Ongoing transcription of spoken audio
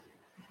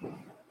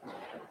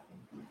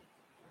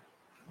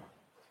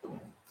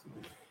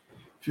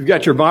If you've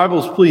got your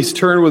Bibles, please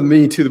turn with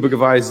me to the book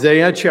of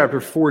Isaiah, chapter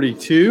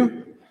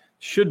 42.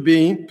 Should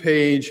be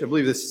page, I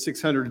believe this is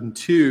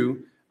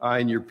 602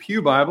 in your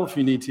pew Bible, if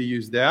you need to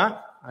use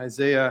that.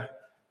 Isaiah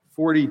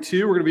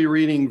 42, we're going to be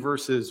reading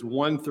verses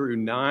 1 through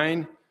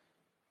 9.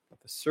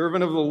 The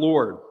servant of the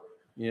Lord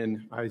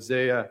in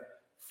Isaiah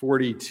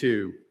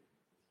 42.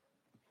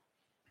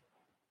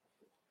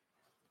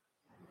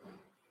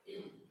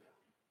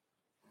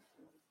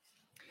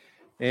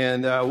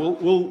 And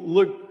we'll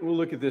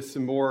look at this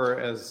some more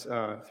as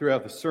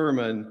throughout the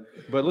sermon.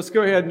 But let's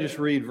go ahead and just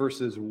read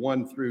verses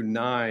 1 through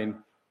 9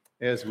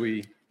 as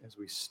we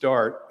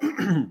start.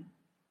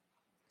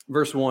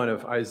 Verse 1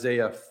 of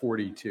Isaiah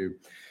 42.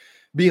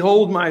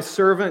 Behold my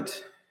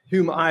servant,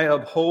 whom I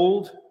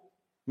uphold,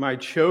 my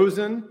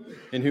chosen,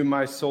 in whom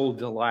my soul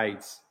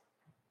delights.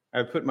 I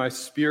have put my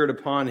spirit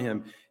upon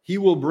him. He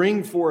will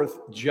bring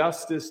forth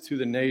justice to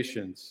the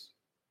nations.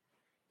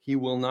 He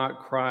will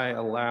not cry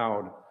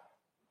aloud,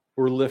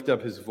 or lift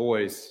up his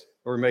voice,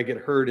 or make it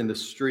heard in the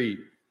street.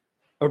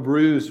 A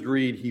bruised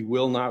reed he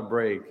will not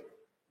break,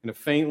 and a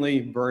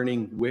faintly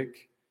burning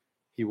wick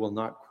he will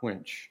not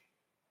quench.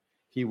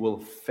 He will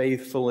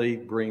faithfully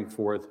bring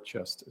forth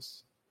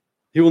justice.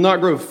 He will not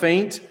grow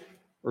faint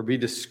or be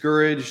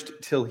discouraged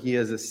till he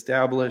has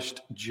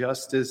established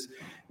justice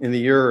in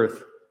the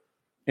earth,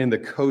 and the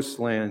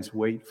coastlands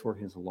wait for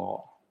his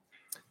law.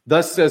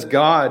 Thus says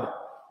God,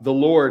 the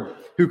Lord,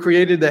 who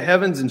created the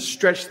heavens and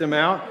stretched them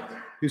out,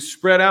 who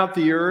spread out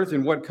the earth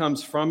and what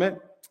comes from it,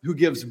 who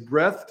gives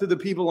breath to the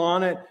people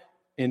on it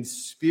and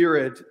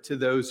spirit to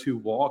those who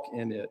walk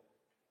in it.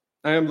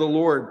 I am the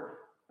Lord.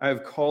 I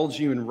have called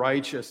you in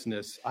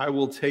righteousness. I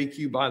will take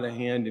you by the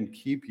hand and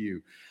keep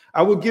you.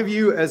 I will give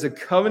you as a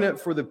covenant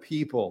for the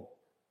people,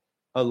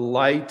 a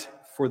light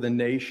for the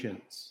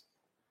nations,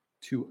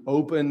 to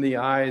open the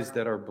eyes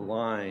that are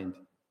blind,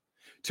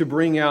 to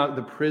bring out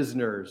the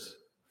prisoners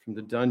from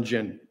the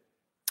dungeon,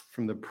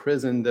 from the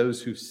prison,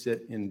 those who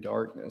sit in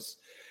darkness.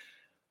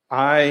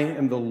 I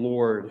am the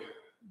Lord.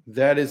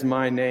 That is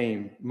my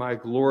name. My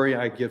glory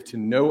I give to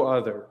no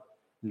other,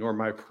 nor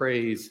my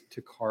praise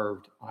to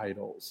carved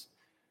idols.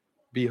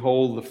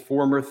 Behold, the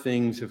former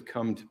things have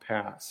come to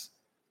pass,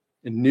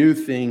 and new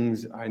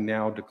things I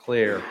now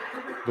declare.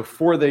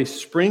 Before they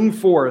spring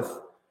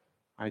forth,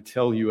 I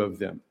tell you of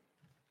them.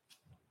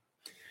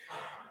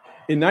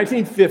 In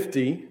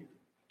 1950,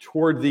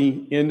 toward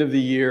the end of the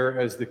year,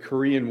 as the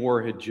Korean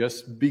War had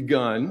just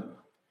begun,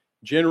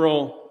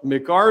 General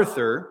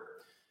MacArthur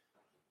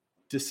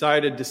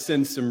decided to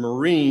send some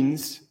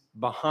Marines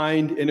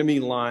behind enemy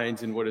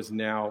lines in what is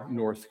now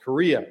North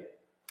Korea.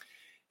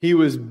 He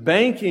was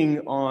banking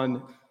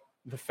on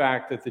the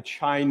fact that the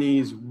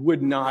Chinese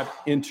would not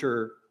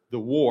enter the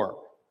war.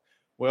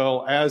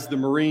 Well, as the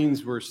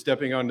Marines were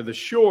stepping onto the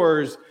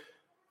shores,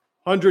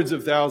 hundreds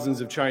of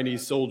thousands of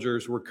Chinese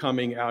soldiers were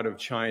coming out of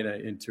China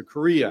into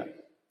Korea.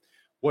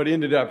 What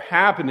ended up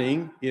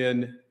happening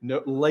in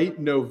late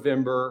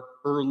November,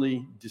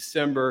 early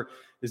December,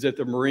 is that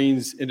the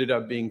Marines ended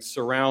up being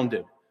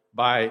surrounded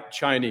by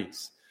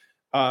Chinese.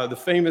 The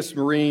famous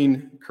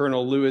Marine,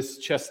 Colonel Louis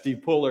Chesty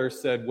Puller,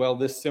 said, well,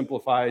 this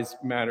simplifies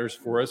matters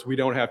for us. We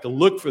don't have to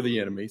look for the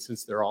enemy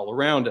since they're all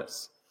around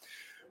us.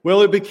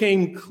 Well, it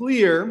became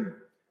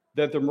clear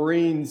that the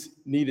Marines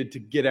needed to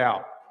get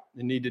out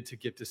and needed to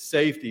get to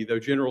safety, though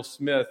General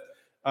Smith,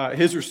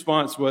 his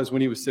response was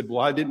when he was said, well,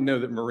 I didn't know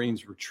that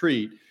Marines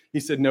retreat. He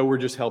said, no, we're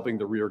just helping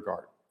the rear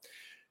guard.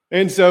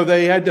 And so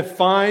they had to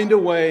find a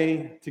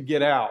way to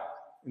get out.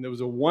 And there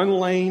was a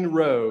one-lane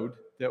road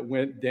that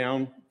went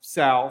down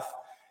south,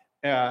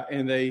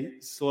 and they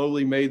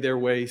slowly made their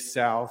way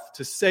south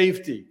to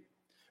safety.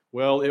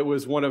 Well, it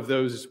was one of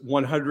those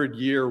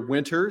 100-year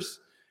winters,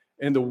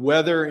 and the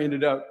weather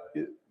ended up,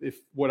 if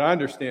what I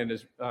understand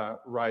is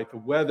right, the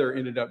weather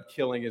ended up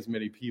killing as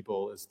many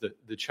people as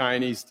the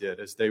Chinese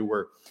did as they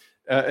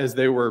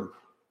were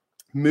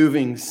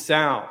moving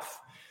south.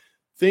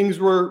 Things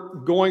were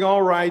going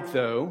all right,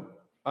 though,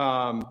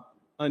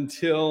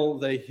 until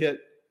they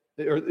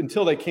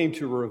came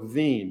to a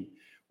ravine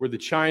where the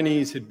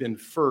Chinese had been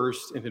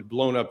first and had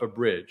blown up a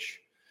bridge.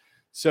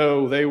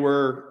 So they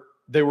were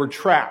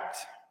trapped.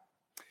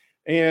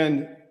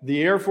 And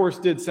the Air Force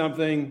did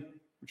something,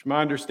 which my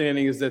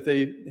understanding is that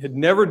they had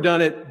never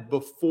done it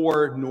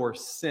before nor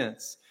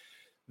since.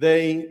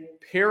 They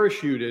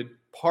parachuted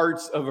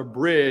parts of a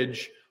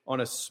bridge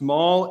on a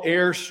small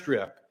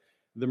airstrip.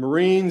 The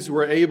Marines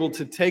were able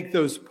to take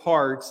those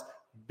parts,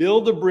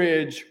 build a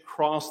bridge,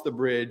 cross the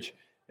bridge,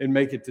 and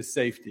make it to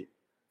safety.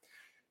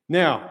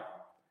 Now,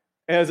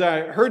 as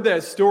I heard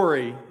that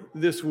story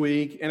this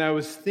week, and I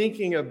was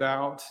thinking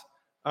about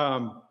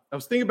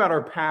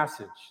our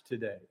passage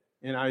today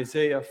in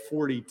Isaiah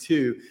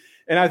 42,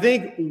 and I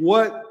think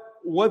what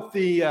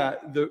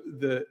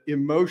the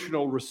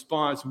emotional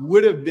response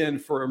would have been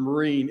for a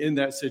Marine in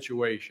that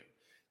situation.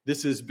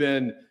 This has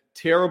been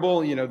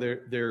terrible. You know,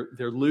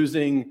 they're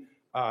losing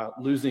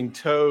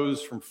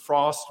toes from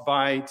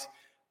frostbite.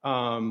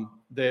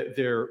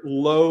 They're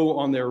low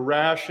on their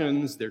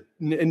rations.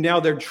 And now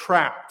they're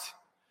trapped.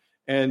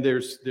 and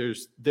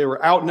they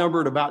were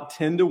outnumbered about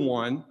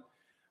 10-1.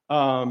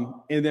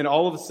 And then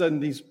all of a sudden,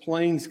 these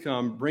planes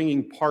come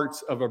bringing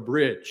parts of a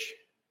bridge,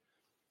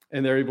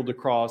 and they're able to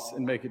cross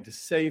and make it to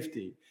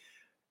safety.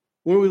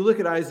 When we look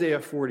at Isaiah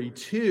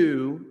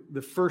 42,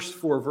 the first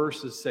 4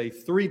 verses say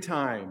 3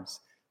 times,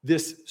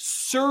 this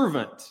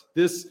servant,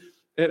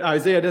 and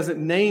Isaiah doesn't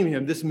name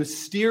him, this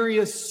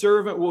mysterious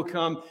servant will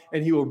come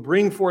and he will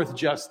bring forth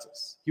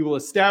justice. He will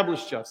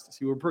establish justice.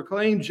 He will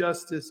proclaim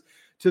justice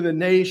to the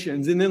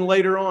nations. And then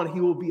later on,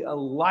 he will be a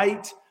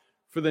light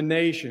for the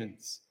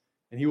nations.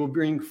 And he will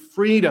bring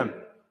freedom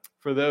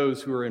for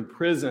those who are in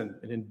prison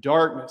and in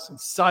darkness, and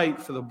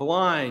sight for the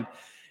blind.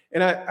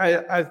 And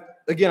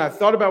I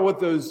thought about what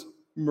those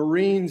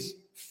Marines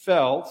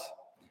felt.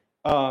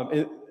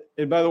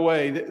 And by the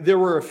way, there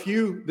were a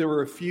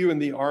few in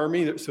the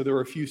Army, so there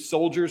were a few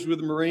soldiers with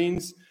the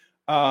Marines.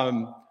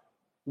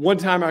 One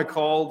time I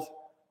called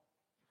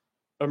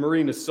a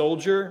Marine a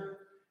soldier,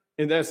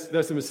 and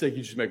that's a mistake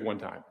you just make one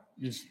time.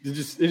 It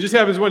just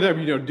happens one time,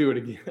 you don't do it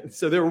again.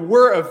 So there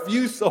were a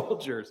few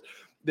soldiers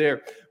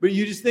there, but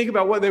you just think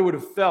about what they would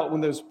have felt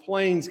when those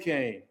planes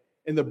came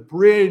and the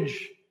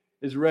bridge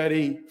is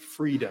ready,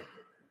 freedom.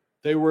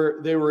 They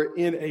were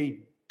in a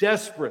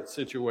desperate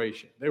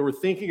situation. They were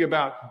thinking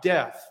about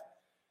death,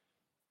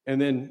 and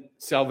then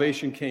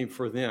salvation came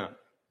for them.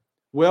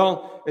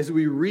 Well, as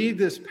we read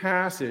this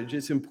passage,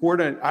 it's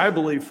important, I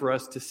believe, for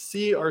us to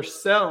see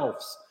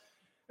ourselves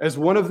as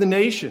one of the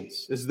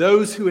nations, as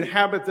those who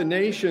inhabit the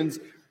nations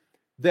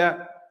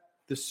that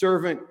the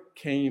servant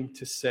came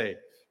to save,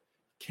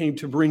 came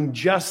to bring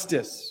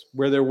justice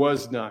where there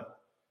was none.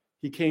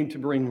 He came to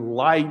bring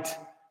light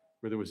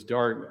where there was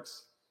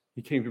darkness.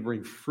 He came to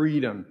bring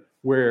freedom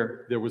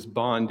where there was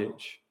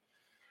bondage.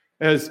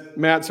 As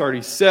Matt's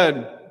already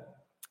said,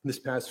 this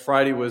past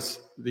Friday was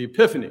the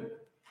Epiphany.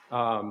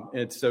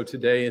 And so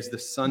today is the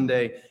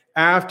Sunday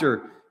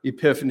after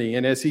Epiphany.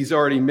 And as he's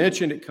already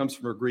mentioned, it comes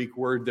from a Greek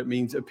word that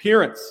means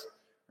appearance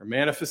or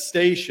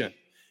manifestation.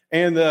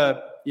 And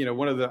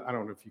one of the, I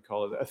don't know if you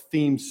call it a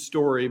theme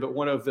story, but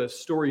one of the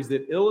stories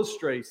that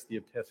illustrates the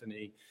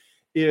Epiphany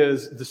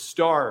is the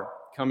star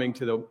coming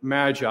to the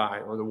Magi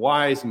or the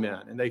wise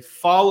men. And they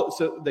follow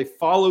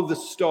the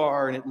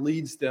star, and it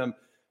leads them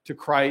to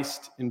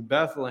Christ in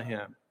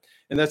Bethlehem.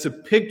 And that's a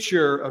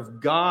picture of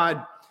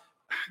God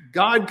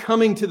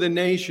coming to the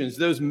nations.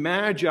 Those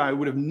Magi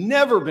would have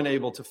never been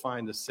able to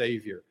find the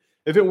Savior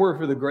if it weren't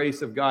for the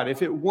grace of God,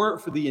 if it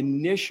weren't for the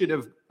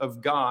initiative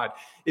of God,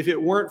 if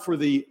it weren't for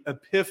the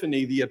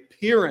Epiphany, the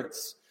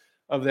appearance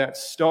of that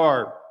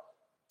star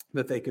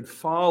that they could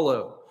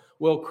follow.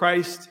 Well,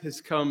 Christ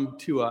has come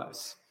to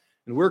us,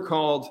 and we're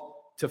called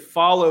to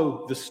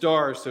follow the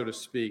star, so to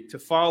speak, to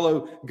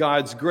follow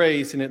God's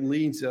grace, and it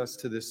leads us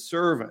to this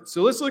servant.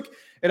 So let's look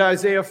at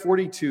Isaiah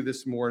 42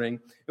 this morning,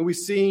 and we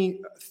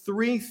see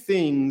 3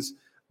 things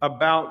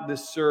about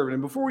this servant.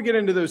 And before we get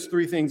into those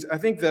 3 things, I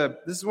think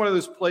that this is one of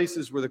those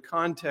places where the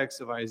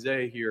context of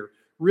Isaiah here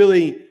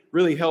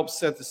really helps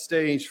set the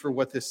stage for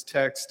what this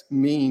text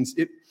means.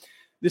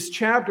 This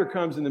chapter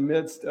comes in the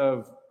midst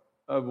of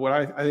what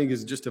I think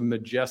is just a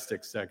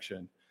majestic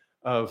section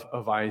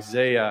of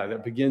Isaiah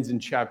that begins in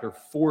chapter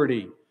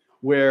 40,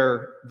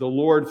 where the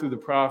Lord through the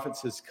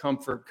prophets says,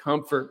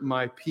 comfort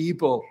my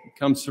people. It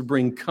comes to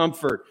bring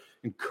comfort,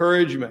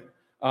 encouragement,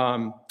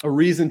 a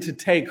reason to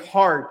take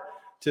heart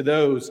to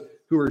those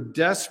who are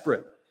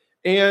desperate.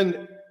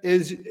 And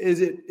as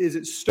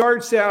it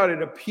starts out,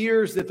 it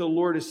appears that the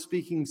Lord is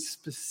speaking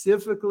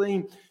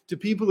specifically to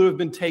people who have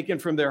been taken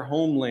from their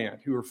homeland,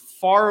 who are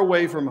far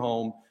away from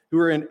home, who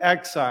are in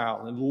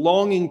exile and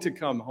longing to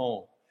come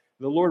home.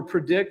 The Lord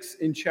predicts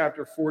in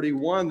chapter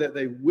 41 that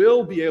they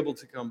will be able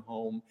to come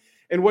home.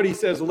 And what he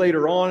says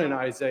later on in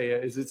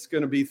Isaiah is it's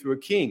going to be through a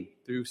king,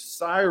 through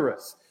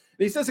Cyrus.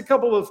 And he says a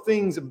couple of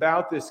things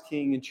about this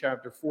king in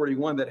chapter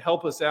 41 that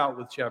help us out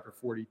with chapter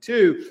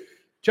 42.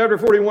 Chapter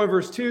 41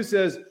 verse 2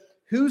 says,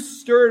 "Who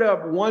stirred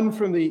up one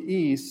from the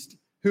east,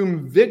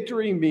 whom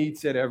victory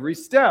meets at every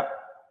step?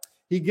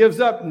 He gives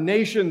up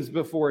nations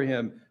before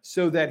him,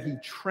 so that he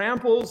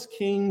tramples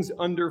kings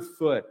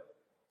underfoot.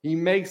 He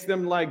makes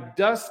them like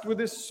dust with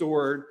his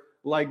sword,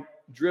 like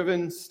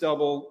driven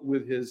stubble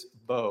with his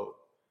bow."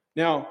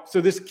 Now,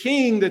 so this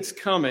king that's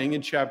coming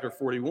in chapter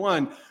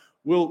 41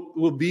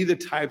 will be the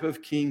type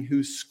of king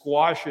who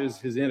squashes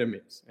his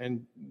enemies.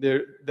 And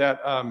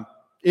that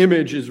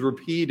image is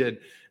repeated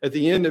at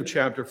the end of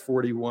chapter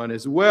 41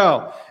 as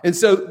well. And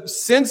so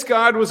since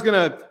God was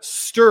going to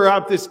stir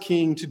up this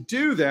king to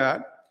do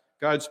that,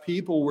 God's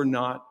people were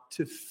not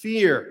to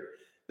fear.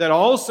 That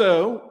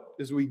also,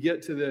 as we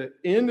get to the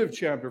end of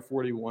chapter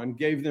 41,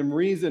 gave them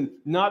reason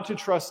not to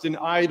trust in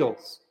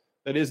idols.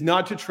 That is,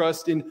 not to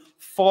trust in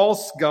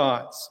false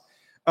gods.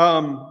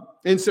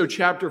 And so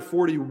chapter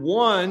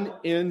 41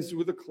 ends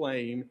with a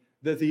claim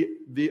that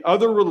the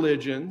other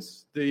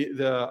religions,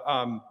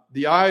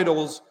 the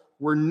idols,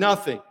 were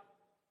nothing. It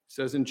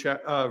says in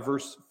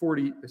verse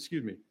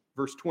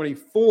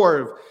 24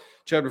 of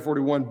chapter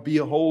 41,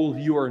 "Behold,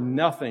 you are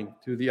nothing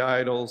to the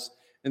idols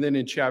And then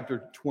in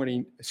chapter 20,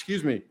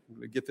 I'm going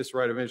to get this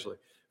right eventually.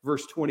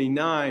 Verse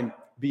 29,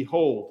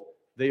 behold,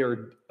 they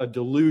are a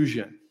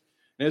delusion.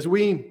 And as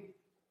we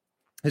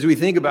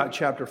think about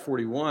chapter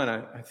 41,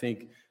 I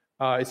think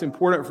it's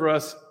important for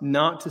us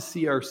not to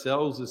see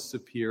ourselves as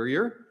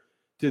superior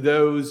to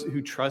those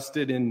who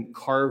trusted in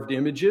carved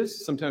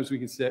images. Sometimes we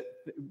can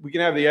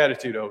have the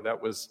attitude, oh, that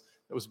was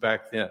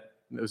back then.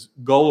 Those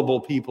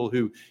gullible people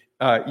who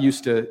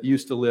used to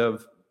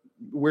live,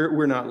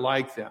 we're not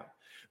like them.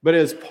 But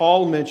as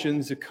Paul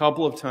mentions a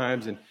couple of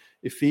times in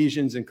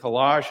Ephesians and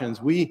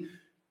Colossians, we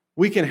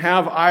can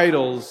have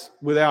idols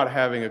without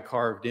having a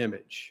carved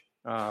image.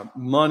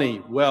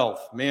 Money,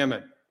 wealth,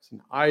 mammon, it's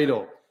an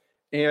idol.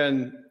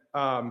 And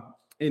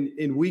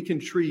we can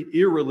treat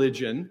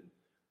irreligion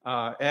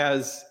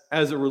as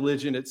a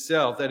religion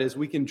itself. That is,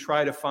 we can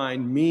try to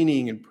find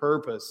meaning and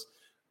purpose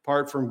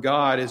apart from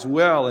God as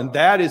well. And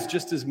that is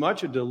just as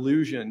much a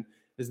delusion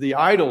as the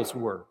idols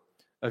were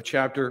of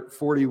chapter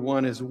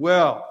 41 as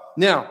well.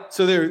 Now,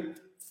 so there are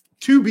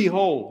two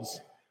beholds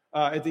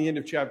at the end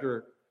of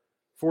chapter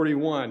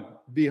 41.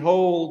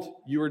 Behold,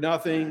 you are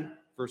nothing,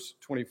 verse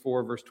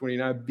 24, verse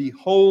 29.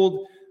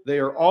 Behold, they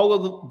are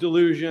all a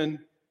delusion.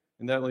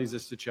 And that leads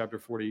us to chapter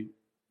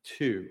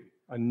 42.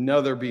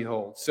 Another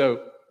behold.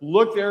 So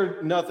look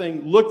there,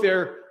 nothing. Look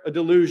there, a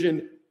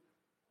delusion.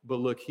 But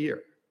look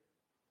here.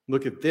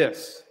 Look at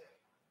this.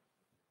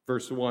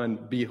 Verse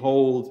 1,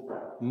 behold,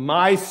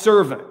 my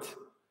servant.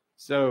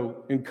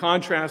 So in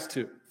contrast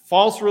to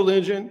false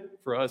religion,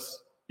 for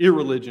us,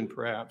 irreligion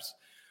perhaps,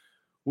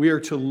 we are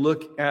to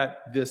look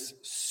at this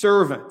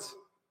servant.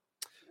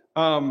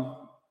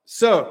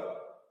 So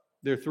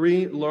there are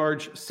three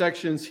large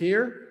sections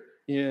here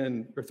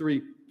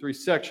three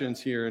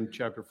sections here in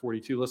chapter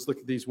 42. Let's look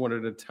at these one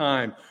at a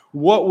time.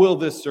 What will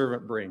this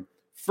servant bring?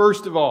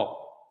 First of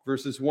all,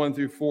 verses 1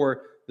 through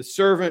 4, the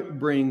servant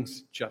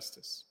brings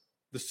justice.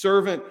 The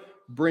servant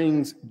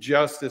brings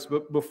justice.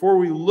 But before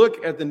we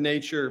look at the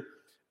nature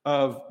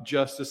of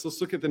justice, let's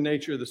look at the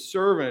nature of the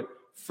servant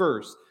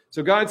first.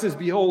 So God says,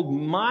 behold,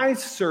 my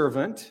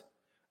servant.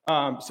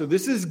 So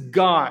this is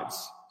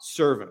God's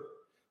servant.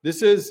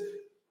 This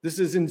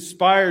is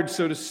inspired,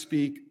 so to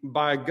speak,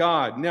 by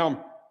God.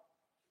 Now,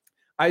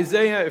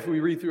 Isaiah, if we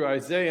read through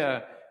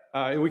Isaiah,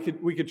 and we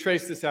could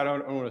trace this out. I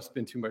don't want to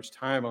spend too much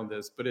time on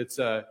this, but it's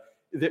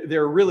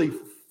there are really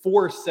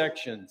four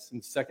sections in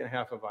the second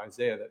half of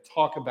Isaiah that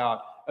talk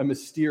about a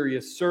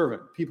mysterious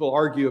servant. People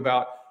argue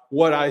about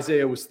what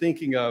Isaiah was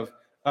thinking of,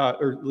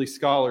 or at least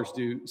scholars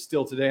do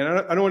still today. And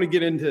I don't want to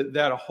get into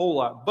that a whole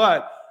lot,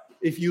 but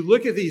if you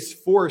look at these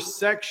four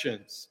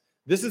sections,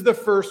 this is the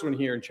first one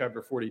here in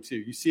chapter 42.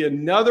 You see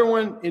another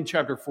one in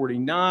chapter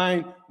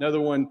 49,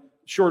 another one,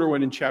 shorter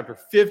one in chapter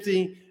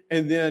 50,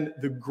 and then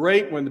the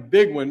great one, the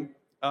big one,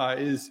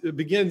 it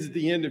begins at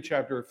the end of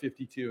chapter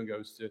 52 and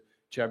goes to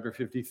chapter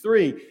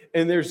 53.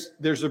 And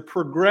there's a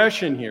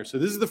progression here. So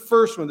this is the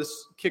first one.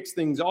 This kicks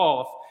things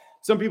off.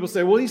 Some people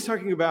say, well, he's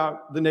talking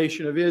about the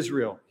nation of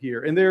Israel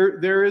here. And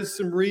there is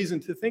some reason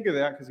to think of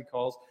that because he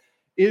calls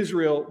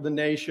Israel the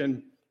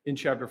nation in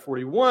chapter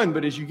 41.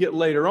 But as you get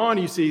later on,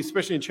 you see,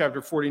 especially in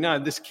chapter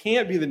 49, this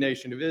can't be the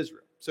nation of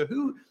Israel. So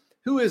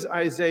who is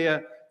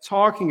Isaiah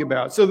talking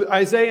about? So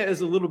Isaiah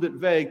is a little bit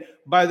vague.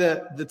 By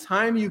the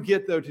time you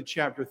get, though, to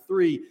chapter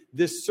 3,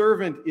 this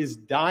servant is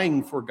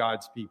dying for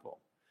God's people.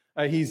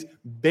 He's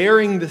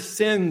bearing the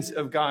sins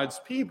of God's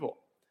people.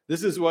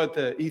 This is what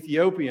the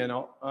Ethiopian,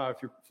 if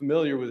you're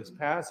familiar with this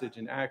passage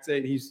in Acts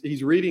 8,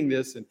 he's reading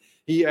this and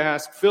he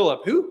asked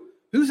Philip,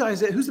 who's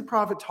Isaiah? Who's the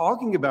prophet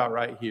talking about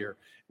right here?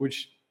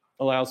 Which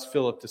allows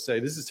Philip to say,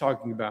 this is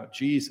talking about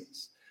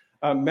Jesus.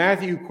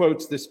 Matthew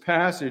quotes this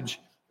passage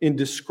in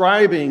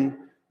describing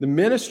the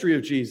ministry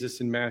of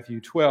Jesus in Matthew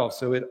 12.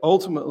 So it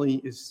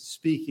ultimately is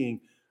speaking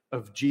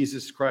of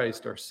Jesus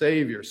Christ, our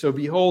Savior. So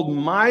behold,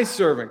 my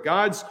servant,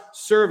 God's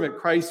servant,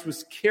 Christ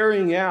was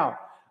carrying out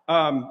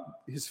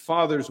his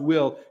Father's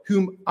will,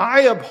 whom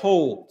I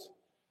uphold.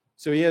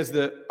 So he has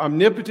the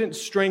omnipotent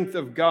strength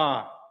of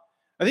God.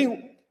 I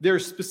think there are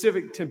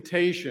specific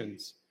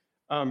temptations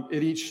at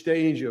each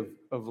stage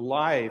of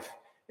life.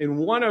 And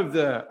one of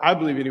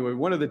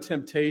the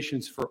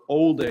temptations for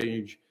old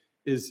age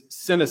is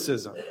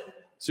cynicism.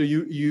 So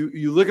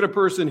you look at a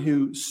person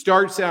who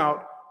starts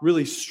out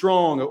really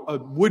strong, a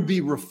would-be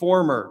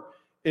reformer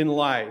in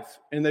life,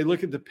 and they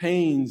look at the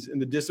pains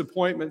and the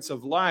disappointments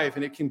of life,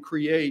 and it can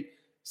create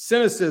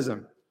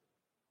cynicism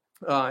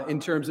in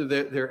terms of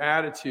their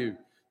attitude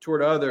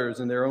toward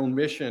others and their own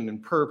mission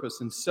and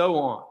purpose and so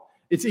on.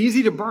 It's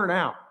easy to burn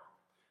out.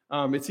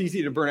 It's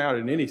easy to burn out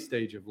at any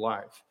stage of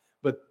life.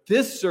 But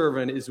this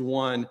servant is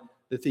one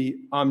that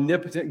the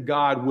omnipotent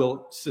God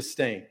will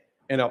sustain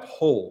and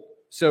uphold.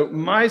 So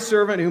my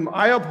servant whom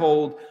I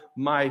uphold,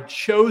 my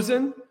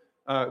chosen,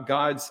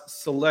 God's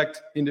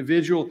select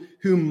individual,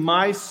 whom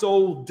my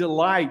soul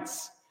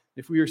delights.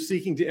 If we are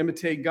seeking to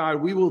imitate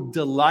God, we will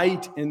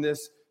delight in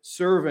this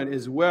servant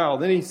as well.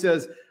 Then he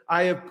says,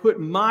 I have put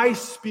my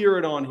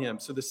spirit on him.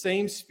 So the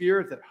same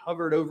spirit that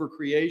hovered over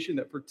creation,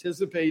 that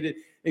participated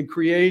in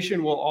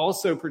creation, will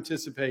also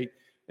participate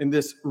in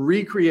this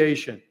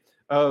recreation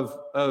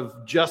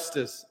of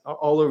justice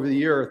all over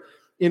the earth.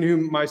 In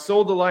whom my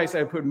soul delights,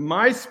 I put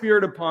my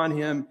spirit upon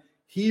him.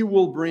 He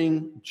will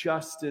bring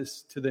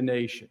justice to the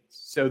nations.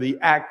 So the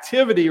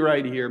activity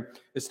right here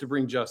is to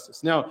bring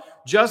justice. Now,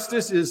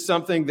 justice is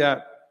something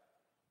that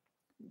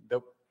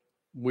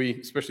we,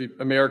 especially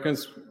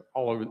Americans,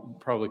 all over,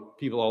 probably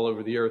people all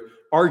over the earth,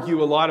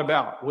 argue a lot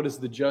about. What is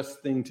the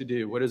just thing to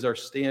do? What is our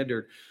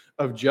standard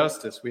of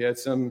justice? We had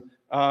some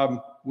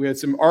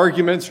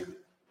arguments,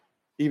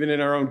 even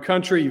in our own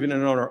country, even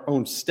in our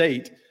own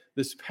state,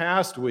 this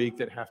past week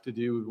that have to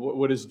do with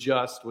what is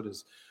just,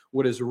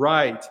 what is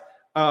right.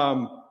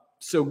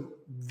 So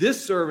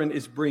this servant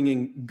is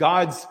bringing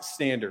God's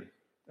standard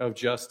of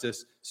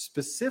justice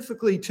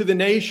specifically to the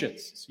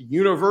nations. It's a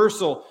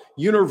universal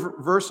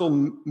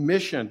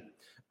mission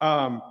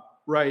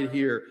right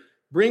here.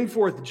 Bring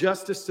forth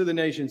justice to the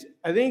nations.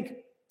 I think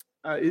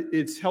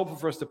it's helpful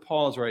for us to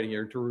pause right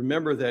here to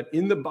remember that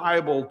in the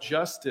Bible,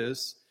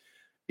 justice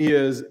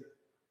is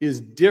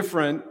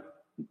different,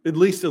 at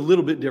least a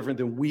little bit different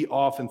than we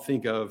often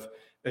think of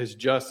as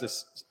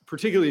justice,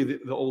 particularly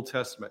the Old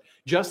Testament.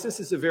 Justice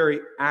is a very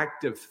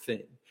active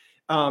thing.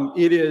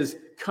 It is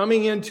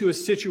coming into a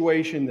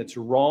situation that's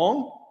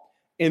wrong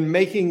and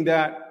making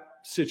that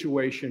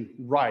situation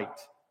right.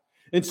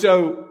 And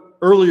so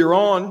earlier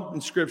on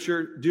in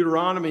Scripture,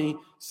 Deuteronomy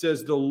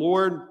says the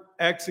Lord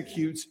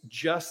executes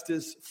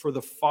justice for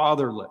the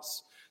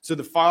fatherless. So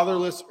the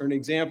fatherless are an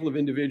example of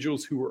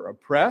individuals who were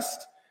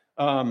oppressed.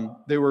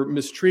 They were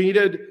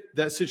mistreated.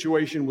 That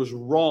situation was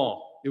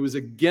wrong. It was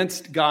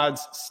against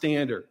God's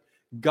standard.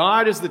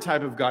 God is the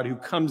type of God who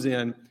comes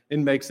in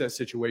and makes that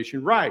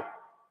situation right.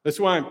 That's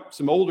why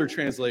some older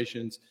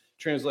translations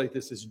translate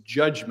this as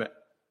judgment.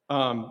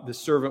 The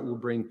servant will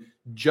bring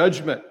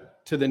judgment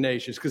to the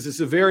nations because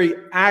it's a very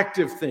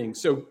active thing.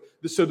 So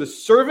the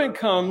servant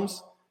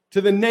comes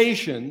to the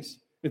nations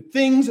and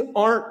things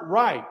aren't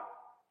right.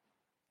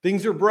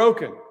 Things are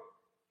broken.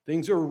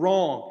 Things are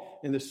wrong.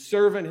 And the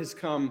servant has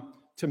come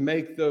to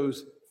make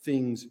those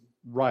things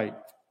right.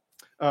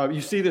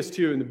 You see this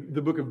too in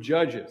the book of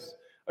Judges.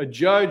 A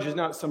judge is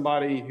not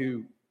somebody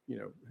who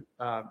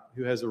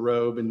has a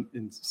robe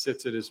and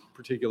sits at his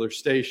particular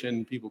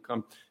station. People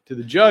come to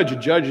the judge. A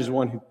judge is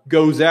one who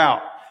goes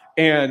out,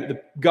 and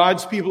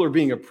God's people are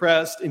being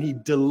oppressed, and he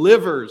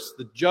delivers.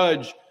 The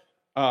judge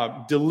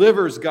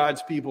delivers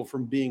God's people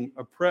from being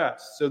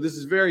oppressed. So this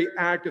is a very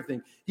active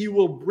thing. He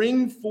will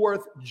bring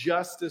forth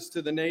justice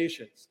to the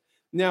nations.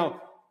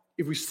 Now,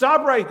 if we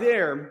stop right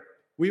there,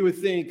 we would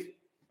think,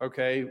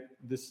 okay,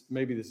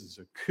 maybe this is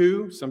a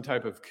coup, some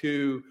type of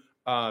coup,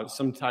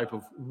 some type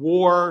of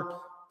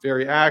war,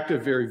 very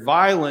active, very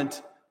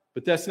violent,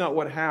 but that's not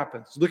what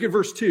happens. Look at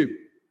verse 2.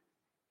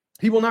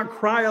 He will not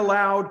cry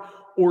aloud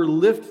or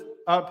lift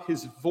up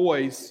his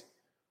voice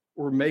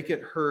or make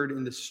it heard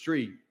in the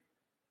street.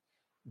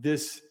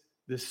 This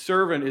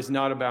servant is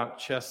not about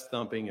chest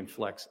thumping and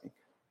flexing.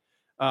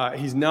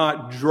 He's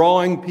not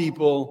drawing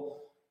people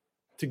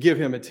to give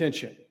him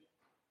attention.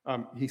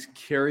 He's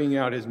carrying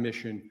out his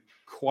mission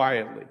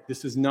quietly.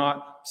 This is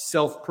not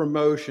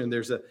self-promotion.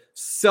 There's a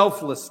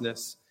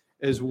selflessness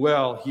as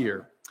well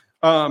here.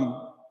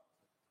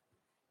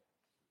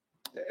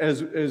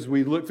 As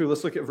we look through,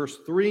 let's look at verse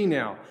 3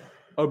 now.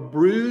 A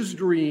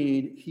bruised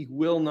reed he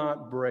will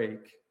not break,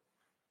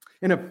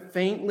 and a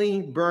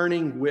faintly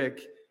burning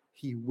wick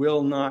he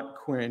will not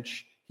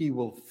quench. He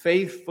will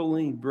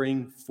faithfully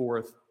bring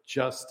forth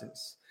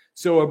justice.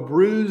 So a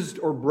bruised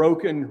or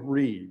broken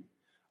reed.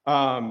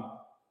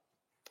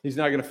 He's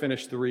not going to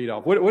finish the reed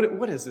off.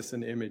 What is this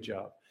an image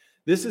of?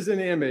 This is an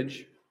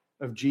image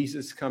of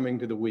Jesus coming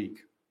to the weak,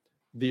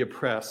 the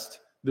oppressed,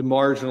 the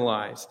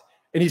marginalized,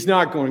 and he's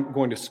not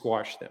going to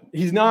squash them.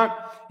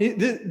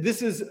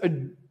 This is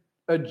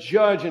a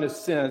judge in a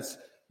sense.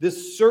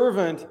 This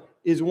servant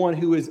is one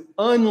who is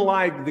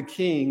unlike the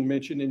king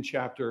mentioned in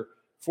chapter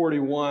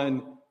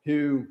 41,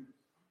 who's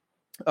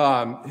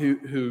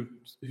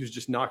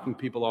just knocking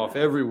people off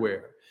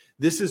everywhere.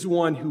 This is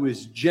one who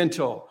is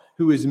gentle,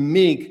 who is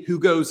meek, who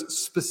goes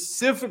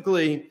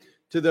specifically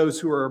to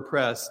those who are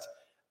oppressed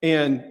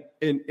and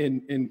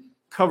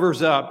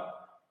covers up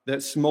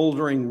that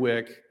smoldering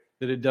wick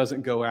that it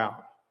doesn't go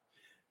out.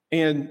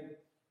 And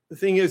the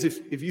thing is,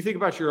 if you think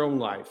about your own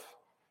life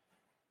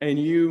and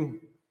you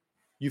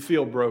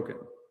feel broken,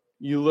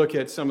 you look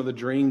at some of the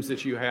dreams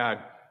that you had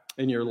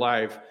in your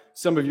life,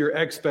 some of your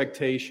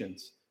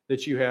expectations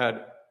that you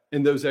had,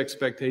 and those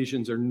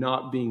expectations are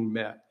not being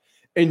met.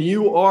 And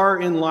you are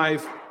in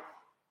life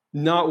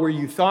not where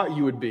you thought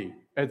you would be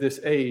at this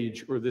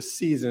age or this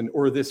season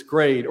or this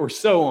grade or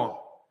so on.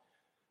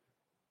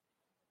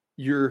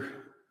 You're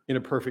in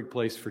a perfect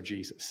place for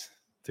Jesus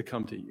to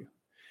come to you.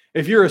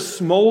 If you're a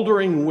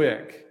smoldering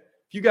wick,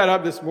 if you got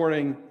up this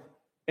morning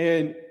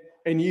and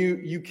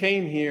you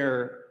came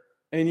here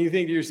and you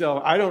think to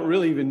yourself, I don't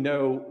really even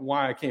know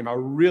why I came. I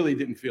really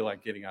didn't feel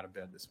like getting out of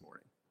bed this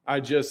morning.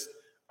 I'm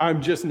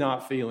just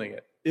not feeling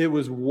it. It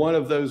was one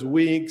of those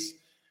weeks.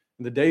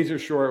 And the days are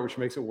short, which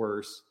makes it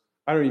worse.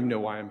 I don't even know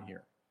why I'm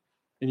here.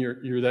 and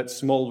you're that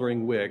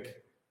smoldering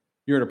wick,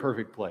 you're in a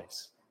perfect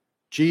place.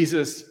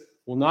 Jesus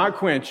will not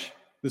quench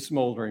the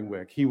smoldering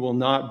wick. He will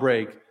not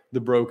break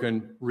the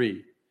broken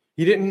reed.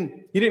 He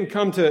didn't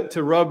come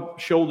to rub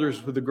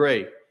shoulders with the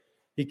great.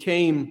 He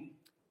came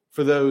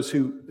for those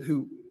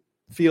who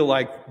feel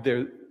like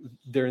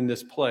they're in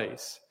this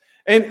place.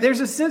 And there's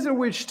a sense in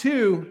which,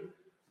 too,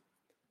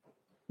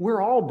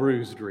 we're all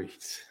bruised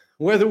reeds.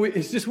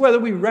 It's just whether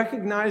we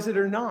recognize it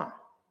or not.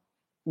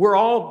 We're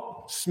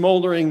all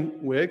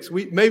smoldering wicks.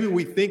 Maybe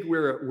we think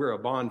we're a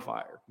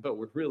bonfire, but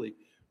we're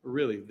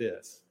really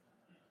this.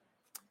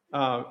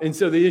 And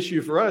so the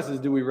issue for us is,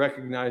 do we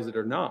recognize it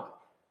or not?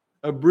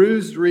 A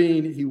bruised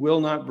reed he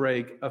will not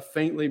break, a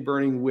faintly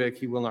burning wick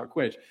he will not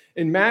quench.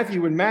 In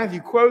Matthew, when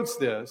Matthew quotes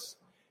this,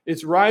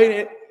 it's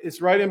right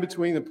in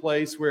between the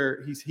place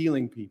where he's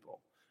healing people.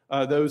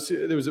 There was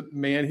a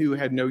man who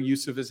had no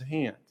use of his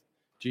hand.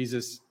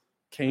 Jesus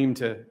came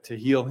to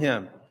heal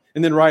him.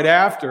 And then right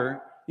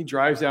after, he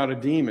drives out a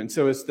demon.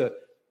 So it's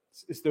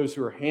those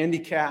who are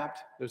handicapped,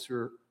 those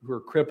who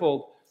are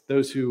crippled,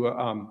 those who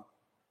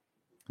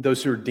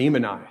are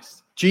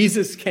demonized.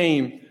 Jesus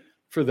came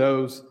for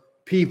those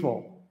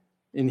people,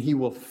 and he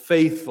will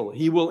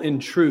in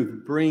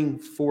truth bring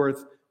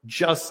forth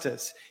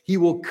justice. He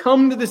will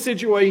come to the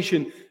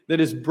situation that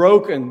is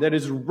broken, that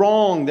is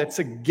wrong, that's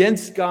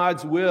against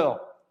God's will.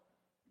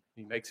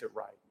 He makes it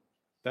right.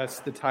 That's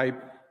the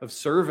type of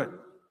servant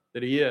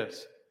that he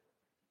is.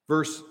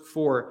 Verse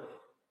 4,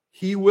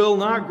 he will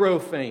not grow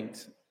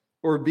faint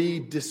or be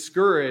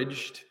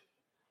discouraged.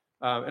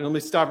 And let me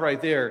stop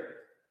right there.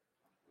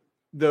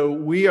 Though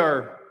we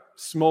are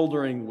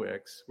smoldering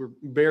wicks, we're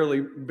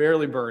barely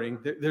burning.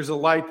 There's a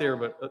light there,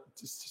 but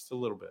just a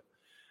little bit.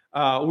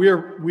 We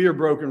are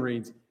broken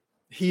reeds.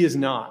 He is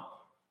not.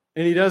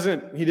 And he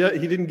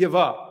didn't give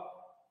up.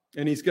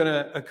 And he's going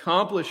to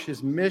accomplish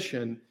his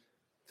mission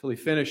till he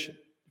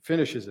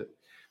finishes it.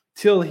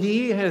 Till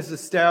he has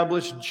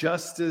established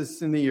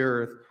justice in the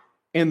earth,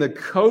 and the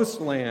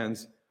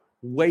coastlands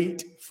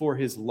wait for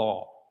his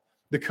law.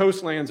 The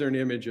coastlands are an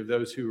image of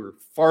those who are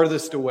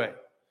farthest away.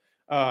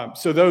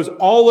 So those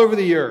all over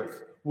the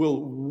earth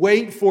will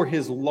wait for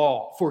his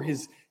law, for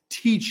his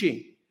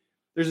teaching.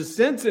 There's a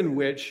sense in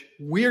which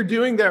we're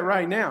doing that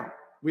right now.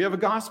 We have a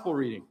gospel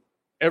reading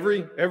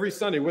every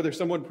Sunday, whether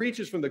someone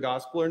preaches from the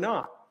gospel or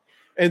not.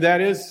 And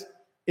that is,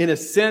 in a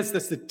sense,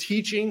 that's the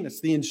teaching, that's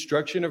the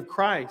instruction of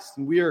Christ.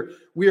 And we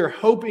are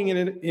hoping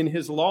in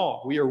his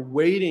law. We are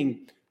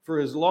waiting for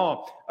his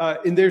law.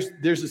 And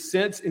there's a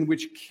sense in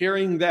which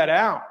carrying that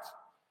out,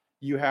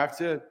 you have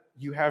to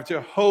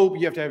hope,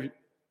 you have to have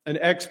an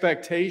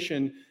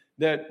expectation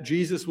that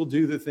Jesus will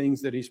do the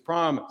things that he's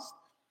promised.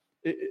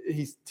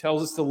 He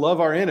tells us to love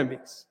our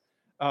enemies.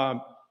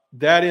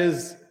 That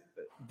is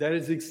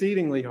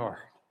exceedingly hard.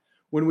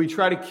 When we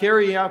try to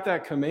carry out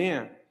that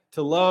command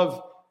to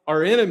love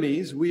our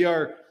enemies, we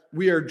are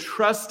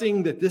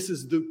trusting that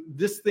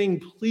this thing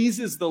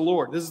pleases the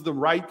Lord. This is the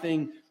right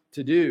thing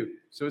to do.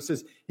 So it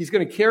says he's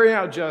going to carry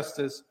out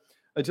justice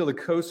until the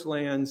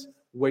coastlands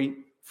wait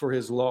for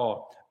his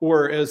law.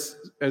 Or as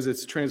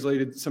it's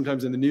translated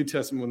sometimes in the New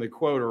Testament when they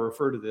quote or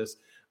refer to this,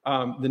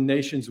 the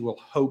nations will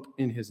hope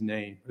in his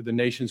name, or the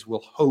nations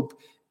will hope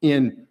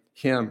in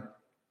him.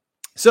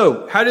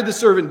 So how did the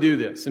servant do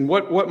this? And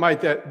what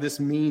might this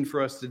mean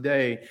for us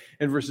today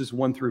in verses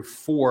 1 through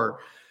 4?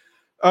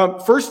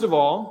 First of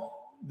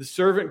all, the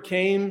servant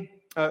came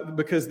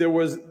because there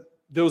was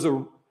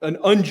an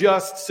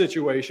unjust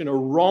situation, a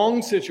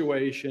wrong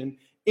situation,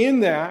 in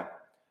that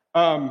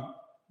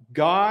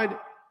God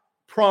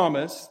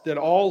promised that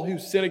all who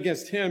sin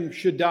against him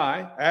should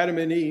die. Adam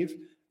and Eve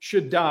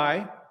should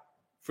die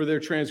for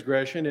their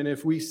transgression. And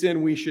if we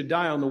sin, we should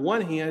die on the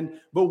one hand,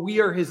 but we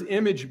are his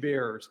image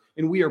bearers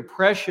and we are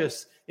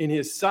precious in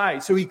his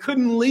sight. So he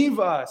couldn't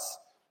leave us.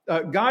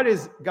 God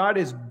is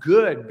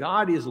good.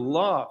 God is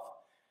love.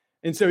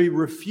 And so he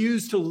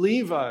refused to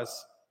leave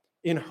us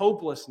in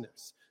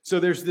hopelessness. So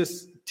there's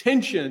this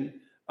tension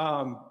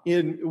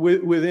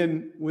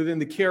within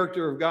the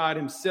character of God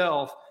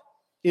himself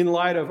in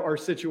light of our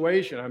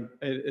situation.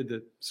 At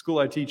the school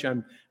I teach,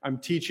 I'm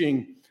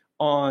teaching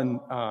on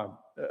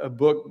a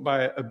book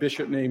by a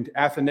bishop named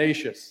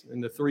Athanasius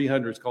in the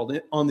 300s called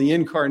On the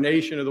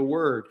Incarnation of the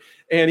Word.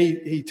 And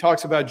he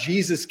talks about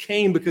Jesus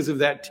came because of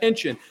that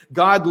tension.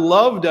 God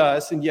loved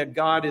us, and yet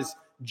God is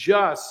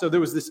just. So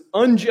there was this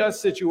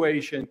unjust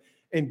situation,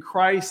 and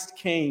Christ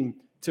came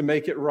to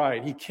make it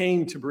right. He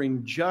came to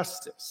bring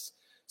justice.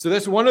 So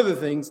that's one of the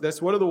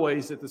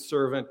ways that the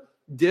servant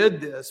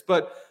did this.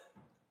 But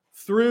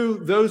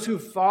through those who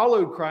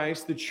followed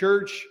Christ, the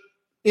church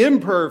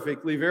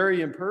imperfectly,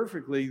 very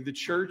imperfectly, the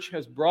church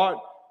has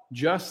brought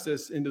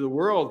justice into the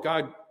world.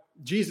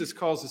 Jesus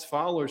calls his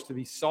followers to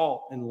be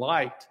salt and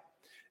light.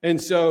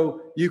 And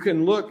so you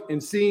can look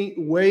and see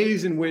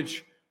ways in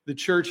which the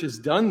church has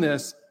done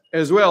this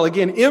as well.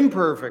 Again,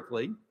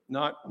 imperfectly,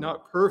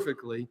 not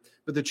perfectly,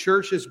 but the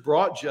church has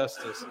brought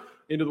justice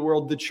into the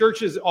world. The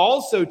church is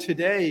also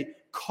today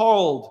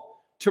called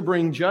to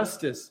bring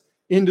justice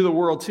into the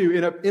world too,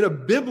 in a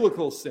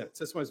biblical sense.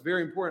 That's why it's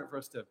very important for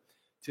us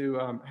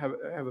to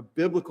have a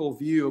biblical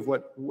view of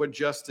what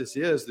justice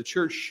is. The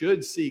church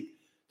should seek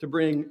to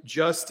bring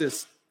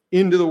justice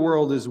into the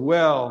world as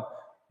well,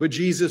 but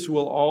Jesus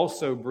will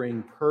also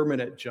bring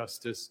permanent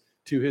justice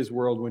to his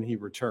world when he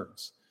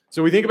returns.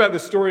 So we think about the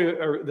story,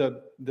 or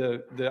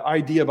the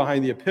idea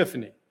behind the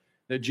Epiphany,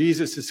 that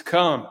Jesus has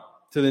come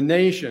to the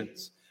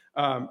nations,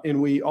 and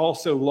we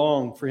also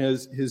long for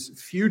his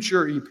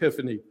future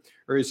epiphany,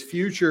 or his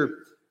future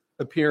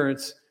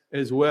appearance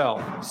as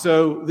well.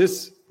 So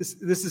this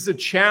is a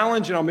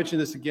challenge, and I'll mention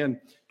this again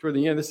toward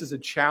the end. This is a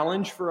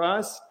challenge for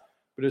us,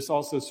 but it's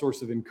also a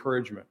source of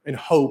encouragement and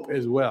hope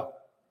as well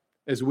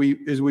as we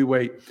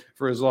wait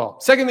for his law.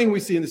 Second thing we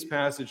see in this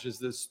passage is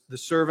the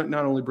servant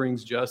not only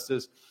brings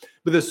justice,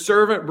 but the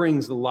servant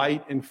brings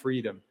light and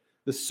freedom.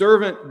 The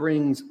servant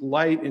brings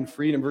light and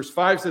freedom. Verse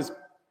 5 says,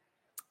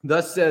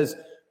 "Thus says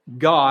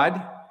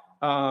God."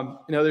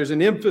 There's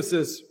an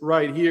emphasis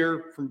right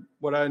here, from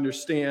what I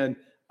understand,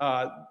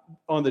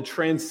 on the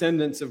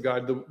transcendence of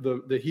God.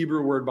 The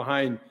Hebrew word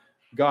behind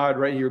God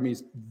right here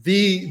means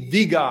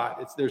the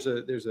God. There's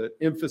an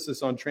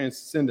emphasis on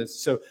transcendence.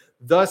 So,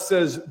 thus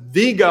says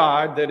the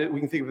God, we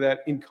can think of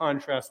that in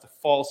contrast to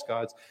false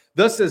gods.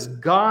 Thus says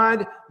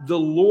God, the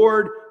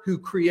Lord, who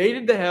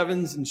created the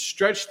heavens and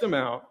stretched them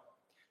out,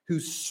 who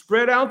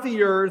spread out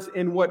the earth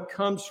and what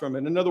comes from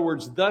it. In other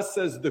words, thus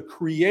says the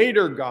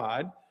Creator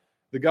God,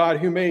 the God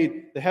who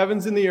made the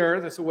heavens and the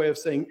earth. That's a way of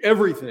saying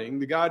everything.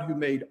 The God who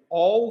made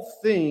all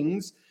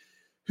things,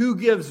 who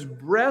gives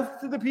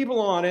breath to the people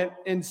on it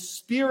and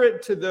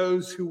spirit to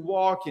those who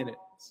walk in it.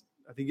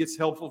 I think it's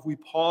helpful if we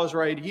pause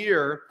right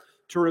here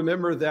to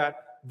remember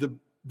that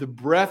the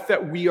breath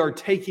that we are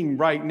taking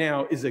right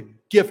now is a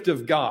gift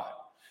of God.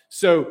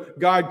 So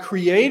God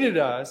created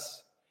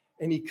us,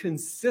 and he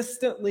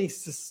consistently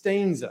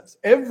sustains us.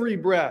 Every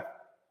breath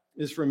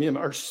is from him.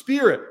 Our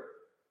spirit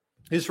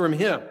is from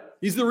him.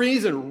 He's the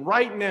reason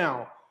right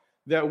now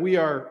that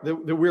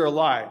we're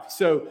alive.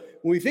 So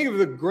when we think of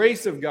the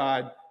grace of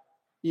God,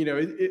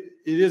 it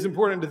is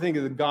important to think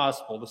of the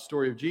gospel, the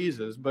story of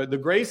Jesus, but the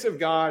grace of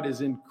God is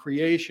in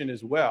creation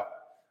as well.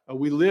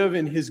 We live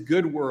in his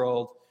good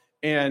world,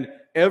 and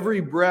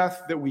every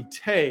breath that we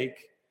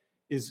take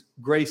is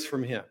grace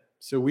from him.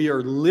 So we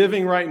are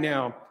living right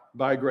now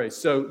by grace.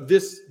 So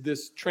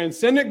this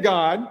transcendent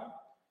God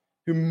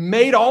who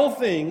made all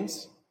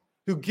things,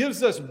 who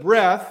gives us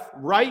breath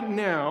right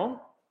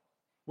now,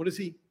 what is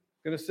he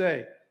going to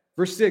say?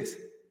 Verse 6,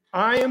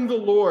 I am the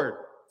Lord.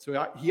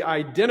 So he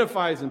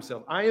identifies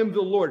himself. I am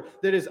the Lord.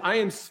 That is, I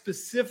am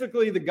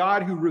specifically the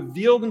God who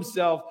revealed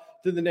himself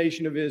to the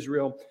nation of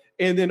Israel.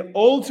 And then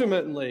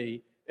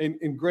ultimately,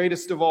 and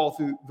greatest of all,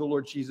 through the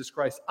Lord Jesus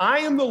Christ, I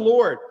am the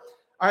Lord.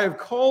 I have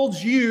called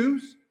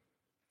you,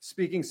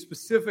 speaking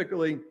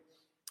specifically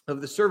of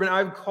the servant,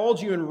 I've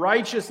called you in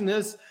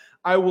righteousness.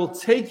 I will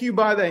take you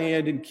by the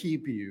hand and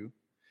keep you.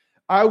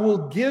 I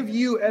will give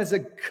you as a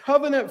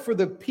covenant for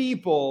the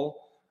people,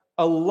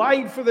 a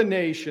light for the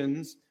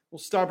nations. We'll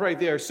stop right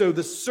there. So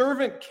the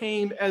servant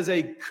came as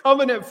a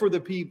covenant for the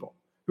people.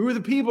 Who are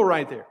the people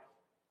right there?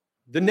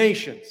 The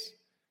nations.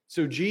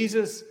 So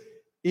Jesus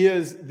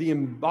is the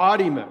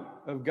embodiment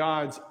of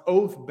God's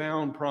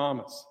oath-bound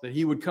promise that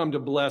he would come to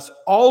bless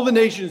all the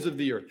nations of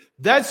the earth.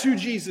 That's who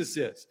Jesus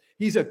is.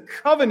 He's a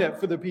covenant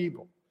for the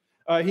people.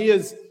 He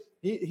is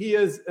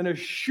an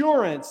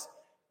assurance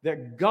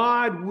that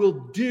God will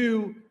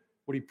do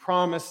what he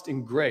promised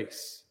in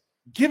grace,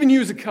 giving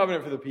you as a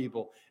covenant for the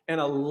people and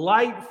a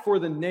light for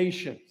the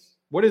nations.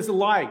 What is the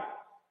light?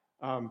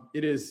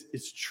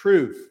 It's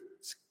truth.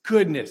 It's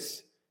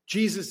goodness.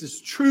 Jesus is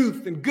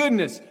truth and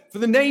goodness for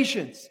the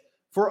nations,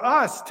 for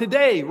us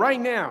today, right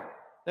now.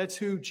 That's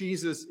who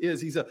Jesus is.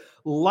 He's a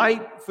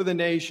light for the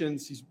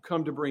nations. He's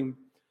come to bring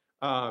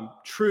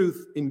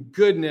truth and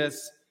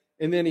goodness.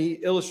 And then he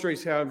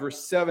illustrates how in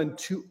verse 7,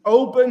 to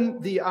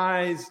open the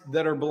eyes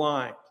that are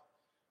blind.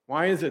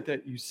 Why is it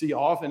that you see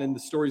often in the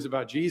stories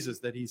about Jesus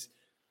that he's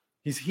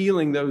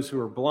healing those who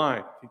are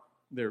blind?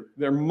 There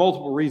are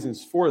multiple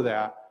reasons for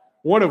that.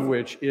 One of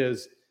which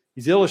is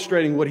he's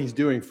illustrating what he's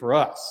doing for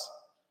us.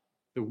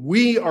 That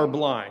we are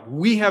blind.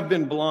 We have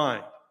been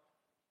blind.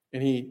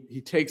 And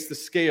he takes the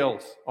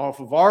scales off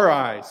of our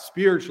eyes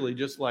spiritually,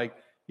 just like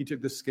he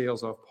took the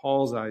scales off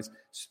Paul's eyes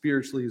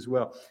spiritually as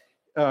well,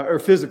 or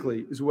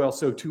physically as well.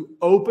 So to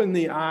open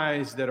the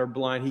eyes that are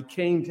blind, he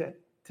came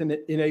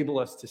to enable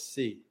us to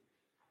see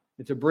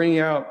and to bring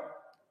out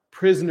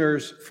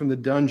prisoners from the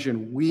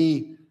dungeon.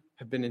 We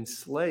have been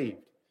enslaved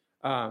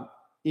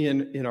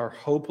in our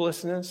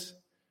hopelessness.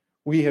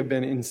 We have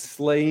been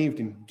enslaved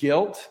in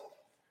guilt.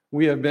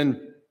 We have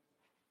been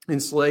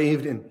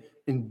enslaved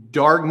in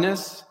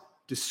darkness,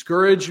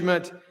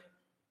 discouragement,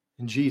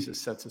 and Jesus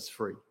sets us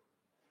free.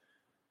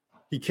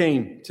 He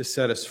came to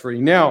set us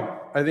free.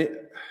 Now, I think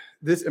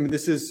this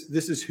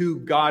is who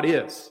God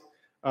is.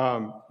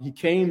 He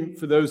came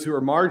for those who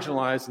are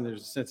marginalized, and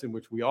there's a sense in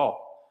which we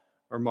all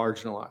are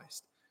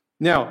marginalized.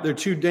 Now, there are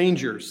two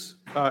dangers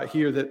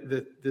here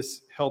that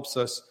this helps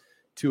us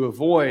to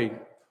avoid.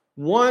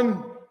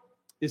 One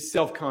is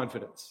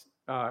self-confidence.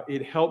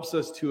 It helps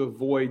us to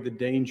avoid the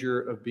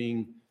danger of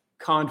being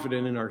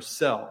confident in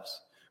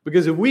ourselves.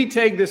 Because if we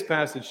take this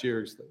passage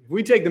seriously, if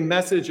we take the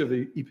message of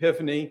the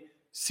Epiphany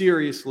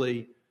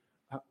seriously,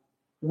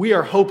 we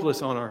are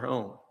hopeless on our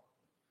own.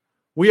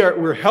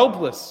 We're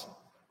helpless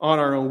on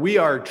our own. We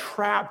are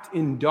trapped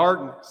in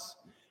darkness.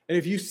 And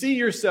if you see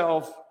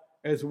yourself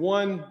as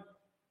one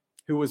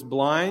who was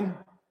blind,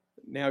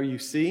 now you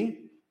see.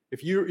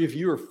 If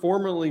you were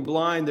formerly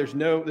blind, there's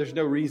no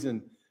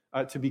reason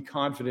to be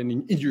confident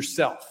in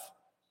yourself.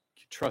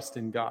 You trust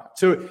in God.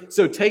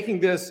 So taking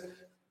this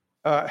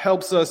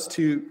helps us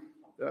to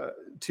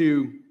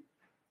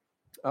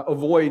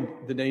avoid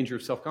the danger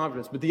of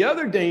self-confidence. But the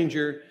other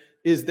danger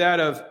is that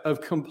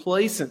of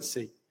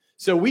complacency.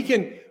 So we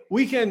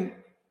can,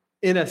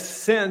 in a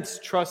sense,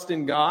 trust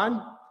in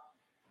God,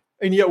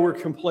 and yet we're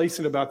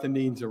complacent about the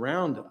needs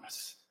around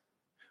us.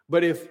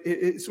 But if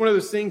it's one of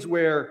those things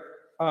where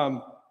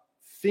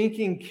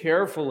thinking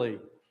carefully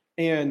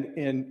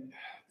and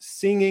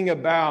singing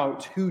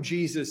about who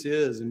Jesus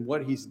is and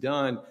what he's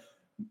done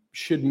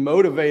should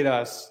motivate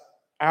us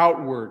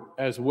outward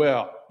as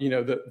well. You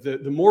know,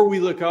 the more we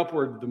look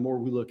upward, the more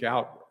we look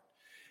outward.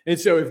 And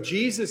so if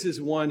Jesus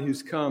is one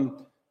who's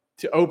come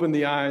to open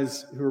the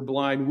eyes who are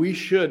blind, we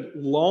should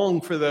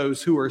long for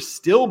those who are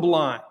still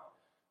blind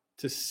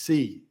to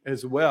see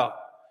as well,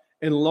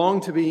 and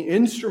long to be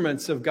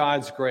instruments of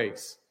God's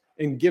grace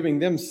in giving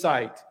them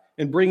sight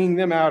and bringing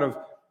them out of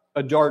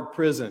a dark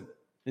prison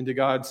into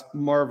God's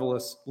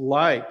marvelous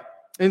light.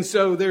 And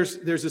so there's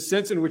a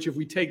sense in which if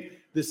we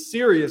take this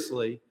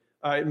seriously,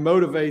 it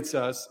motivates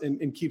us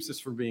and keeps us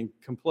from being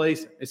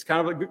complacent. It's kind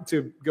of like,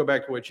 to go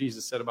back to what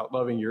Jesus said about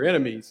loving your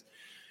enemies.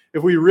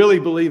 If we really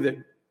believe that,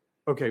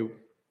 okay,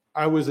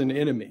 I was an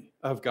enemy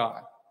of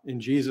God and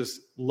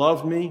Jesus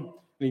loved me and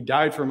he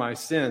died for my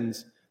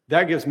sins,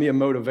 that gives me a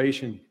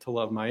motivation to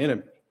love my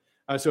enemy.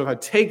 So if I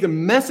take the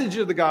message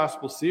of the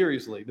gospel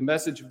seriously, the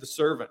message of the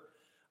servant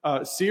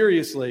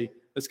seriously,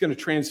 it's going to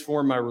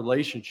transform my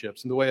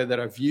relationships and the way that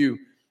I view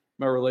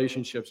my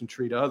relationships and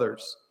treat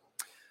others.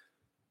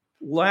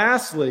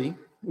 Lastly,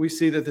 we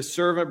see that the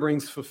servant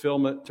brings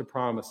fulfillment to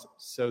promises.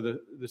 So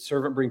the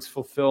servant brings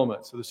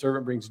fulfillment. So the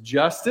servant brings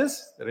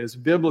justice, that is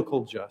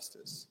biblical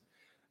justice.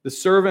 The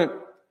servant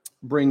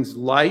brings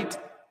light,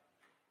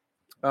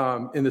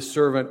 and the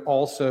servant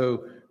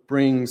also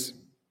brings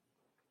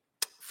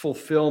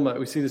fulfillment.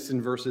 We see this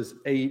in verses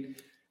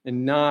 8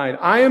 and 9.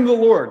 I am the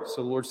Lord.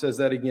 So the Lord says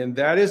that again.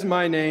 That is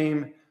my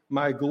name.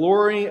 My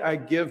glory I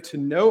give to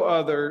no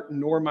other,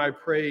 nor my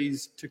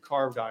praise to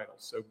carved idols.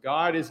 So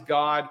God is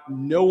God.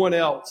 No one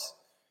else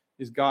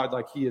is God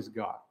like he is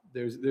God.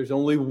 There's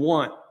only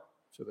one.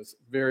 So that's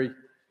very,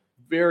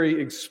 very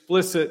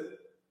explicit,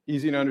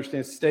 easy to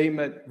understand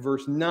statement.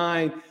 Verse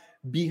 9,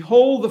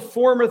 behold, the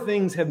former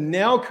things have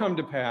now come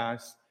to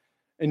pass,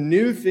 and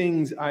new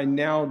things I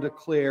now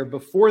declare.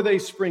 Before they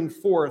spring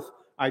forth,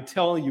 I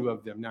tell you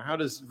of them. Now, how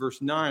does verse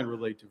 9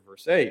 relate to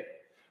verse 8?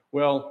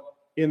 Well,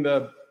 in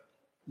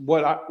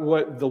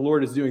what the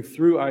Lord is doing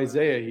through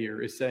Isaiah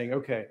here is saying,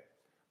 okay,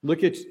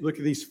 look at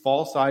these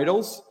false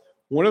idols.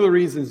 One of the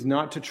reasons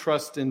not to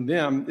trust in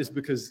them is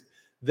because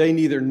they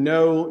neither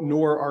know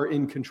nor are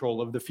in control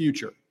of the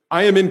future.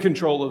 I am in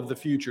control of the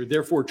future,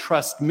 therefore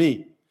trust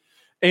me.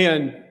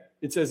 And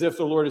it's as if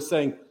the Lord is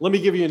saying, let me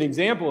give you an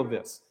example of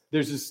this.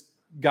 There's this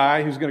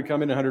guy who's going to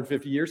come in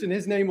 150 years, and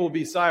his name will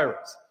be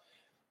Cyrus.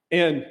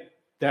 And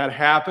that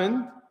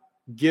happened,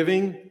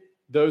 giving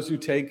those who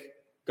take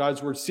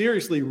God's word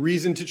seriously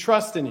reason to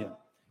trust in him.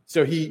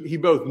 So he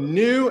both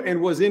knew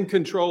and was in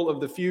control of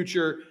the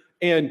future,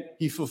 and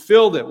he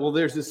fulfilled it. Well,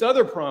 there's this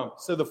other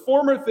promise. So the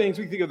former things,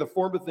 we think of the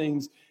former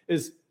things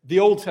as the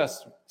Old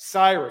Testament,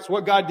 Cyrus,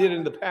 what God did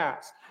in the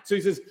past. So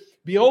he says,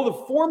 behold,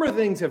 the former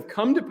things have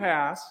come to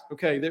pass.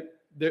 Okay,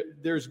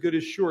 they're as good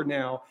as sure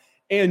now.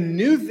 And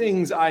new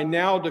things I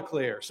now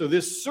declare. So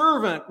this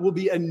servant will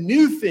be a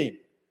new thing.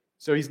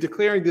 So he's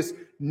declaring this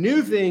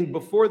new thing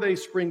before they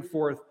spring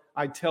forth.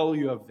 I tell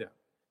you of them.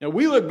 Now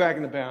we look back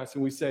in the past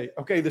and we say,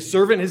 okay, the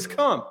servant has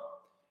come.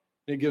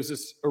 And it gives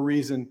us a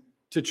reason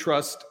to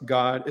trust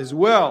God as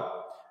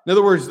well. In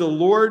other words, the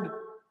Lord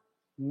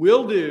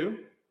will do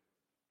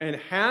and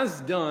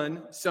has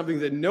done something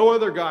that no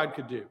other God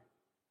could do.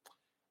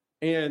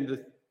 And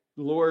the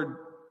Lord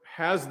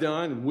has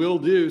done and will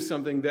do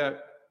something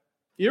that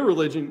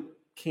irreligion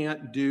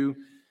can't do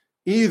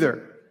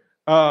either.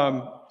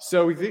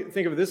 So we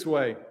think of it this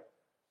way,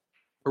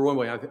 or one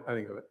way I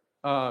think of it.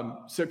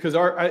 So because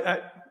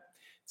it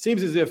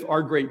seems as if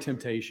our great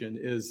temptation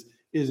is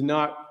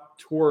not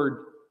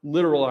toward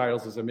literal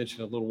idols, as I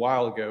mentioned a little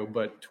while ago,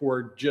 but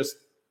toward just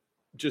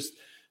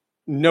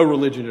no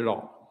religion at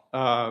all.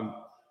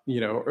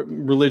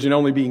 Religion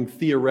only being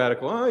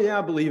theoretical. Oh yeah,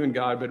 I believe in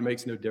God, but it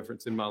makes no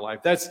difference in my life.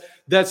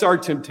 That's our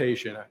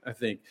temptation, I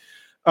think.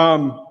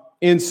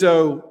 And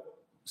so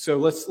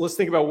let's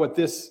think about what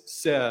this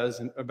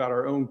says and about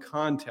our own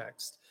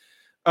context.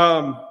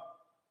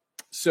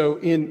 So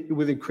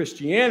within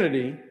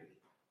Christianity,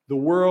 the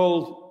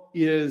world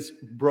is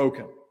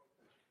broken.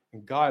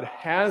 And God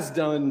has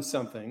done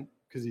something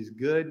because he's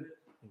good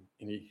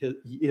and he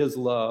is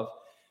love.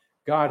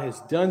 God has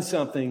done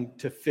something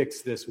to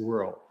fix this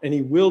world, and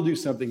he will do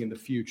something in the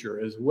future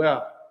as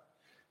well.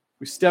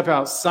 We step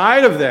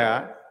outside of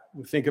that,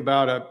 we think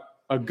about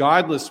a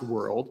godless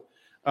world.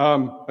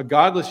 A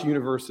godless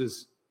universe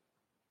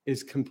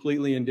is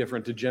completely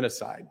indifferent to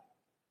genocide.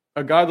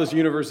 A godless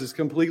universe is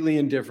completely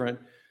indifferent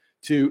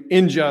to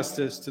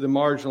injustice, to the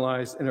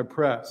marginalized and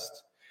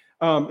oppressed.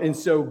 And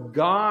so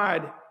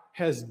God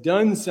has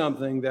done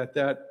something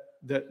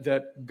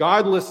that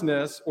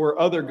godlessness or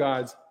other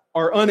gods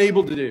are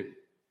unable to do.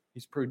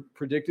 He's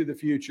predicted the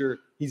future.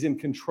 He's in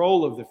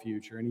control of the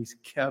future, and he's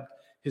kept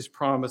his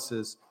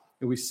promises.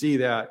 And we see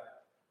that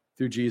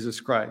through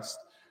Jesus Christ.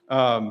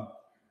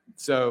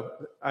 So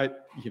I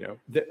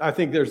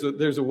think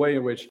there's a way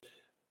in which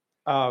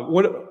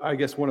one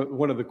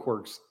of the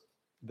quirks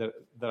that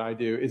I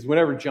do is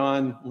whenever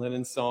John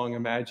Lennon's song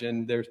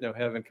 "Imagine There's No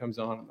Heaven" comes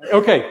on, I'm like,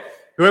 okay,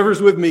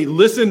 whoever's with me,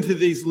 listen to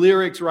these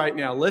lyrics right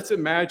now. Let's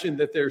imagine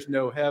that there's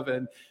no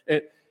heaven,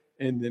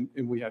 and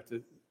we have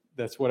to.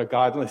 That's what a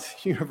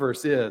godless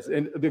universe is.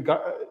 And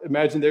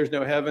imagine there's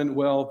no heaven.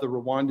 Well, the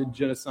Rwandan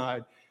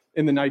genocide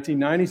in the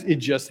 1990s, it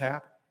just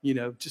happened.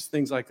 Just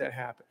things like that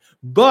happen.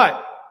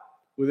 But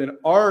within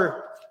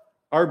our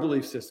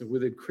belief system,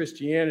 within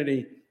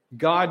Christianity,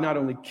 God not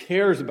only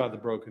cares about the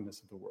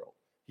brokenness of the world,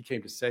 he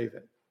came to save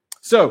it.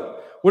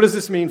 So, what does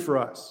this mean for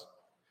us?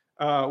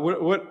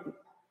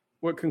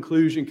 What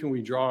conclusion can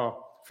we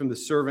draw from the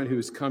servant who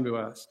has come to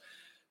us?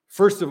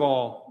 First of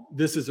all,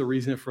 this is a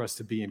reason for us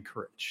to be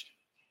encouraged.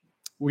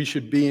 We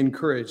should be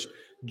encouraged.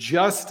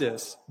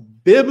 Justice,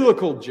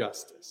 biblical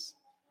justice,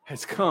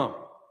 has come.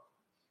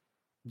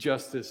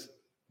 Justice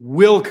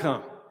will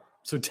come.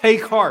 So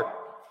take heart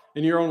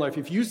in your own life.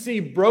 If you see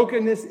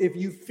brokenness, if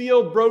you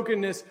feel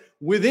brokenness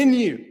within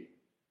you,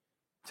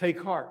 take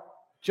heart.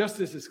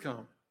 Justice has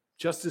come.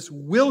 Justice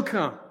will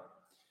come.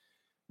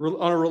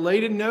 On a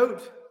related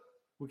note,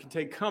 we can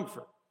take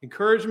comfort.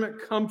 Encouragement,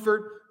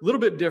 comfort, a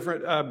little bit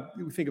different.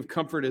 We think of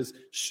comfort as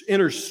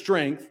inner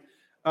strength.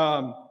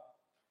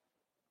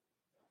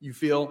 You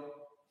feel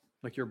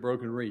like you're a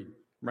broken reed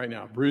right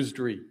now, bruised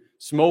reed,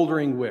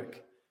 smoldering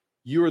wick.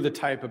 You are the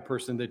type of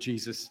person that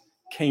Jesus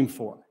came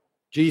for.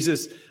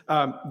 Jesus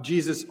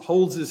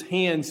holds his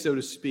hand, so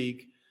to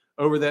speak,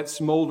 over that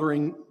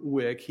smoldering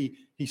wick.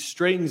 He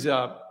straightens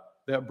up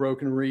that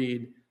broken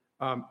reed.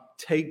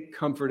 Take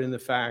comfort in the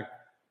fact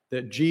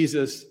that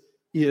Jesus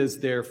is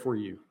there for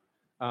you.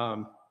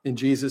 And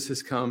Jesus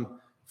has come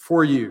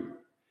for you.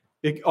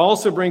 It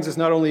also brings us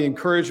not only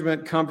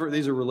encouragement, comfort,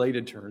 these are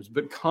related terms,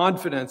 but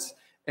confidence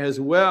as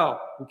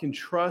well. We can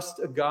trust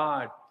a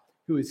God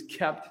who has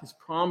kept his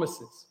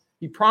promises.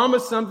 He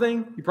promised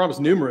something. He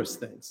promised numerous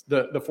things,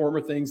 the former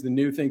things, the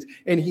new things,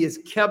 and he has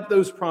kept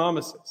those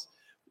promises.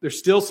 There's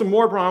still some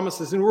more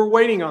promises, and we're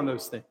waiting on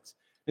those things.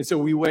 And so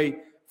we wait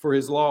for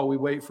his law. We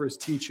wait for his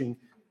teaching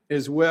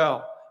as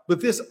well.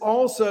 But this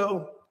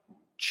also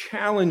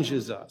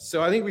challenges us.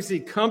 So I think we see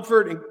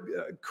comfort,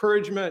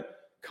 encouragement,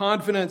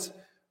 confidence,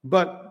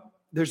 but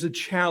there's a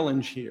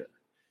challenge here.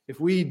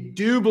 If we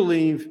do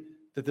believe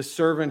that the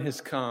servant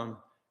has come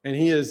and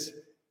he has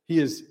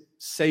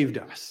saved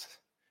us,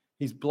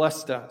 he's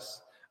blessed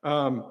us,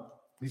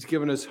 he's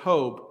given us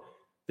hope,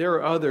 there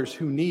are others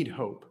who need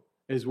hope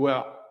as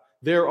well.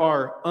 There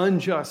are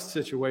unjust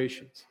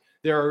situations.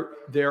 There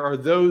are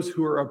those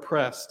who are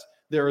oppressed.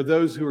 There are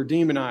those who are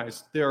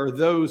demonized. There are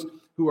those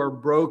who are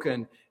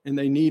broken, and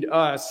they need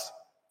us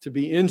to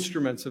be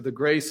instruments of the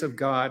grace of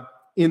God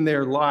in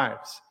their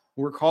lives.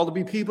 We're called to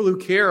be people who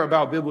care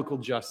about biblical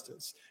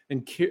justice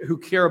and who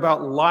care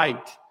about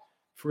light.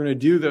 If we're going to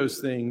do those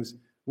things,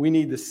 we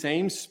need the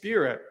same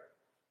spirit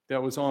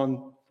that was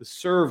on the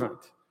servant.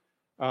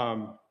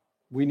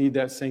 We need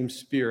that same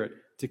spirit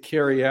to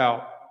carry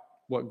out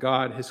what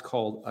God has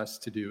called us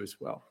to do as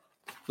well.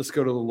 Let's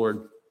go to the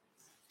Lord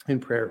in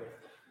prayer.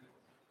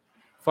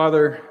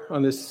 Father,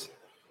 on this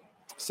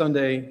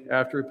Sunday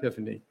after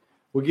Epiphany,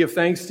 we give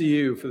thanks to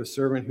you for the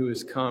servant who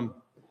has come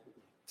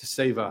to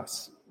save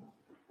us.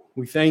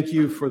 We thank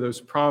you for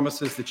those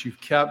promises that you've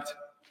kept.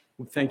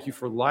 We thank you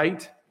for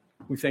light.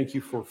 We thank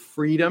you for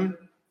freedom.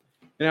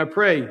 And I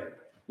pray,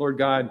 Lord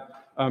God,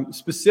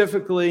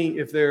 specifically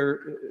if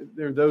there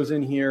are those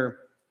in here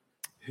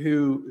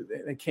who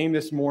came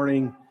this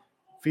morning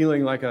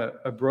feeling like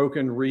a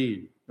broken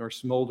reed or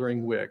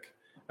smoldering wick,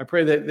 I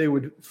pray that they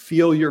would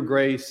feel your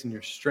grace and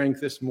your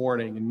strength this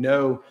morning and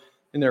know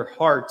in their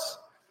hearts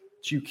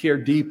that you care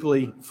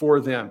deeply for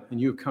them and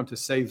you have come to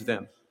save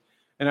them.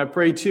 And I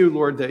pray too,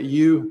 Lord, that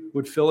you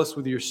would fill us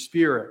with your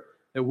spirit,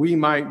 that we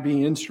might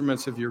be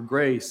instruments of your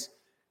grace,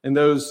 and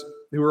those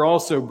who are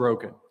also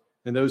broken,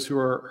 and those who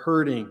are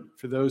hurting,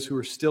 for those who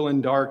are still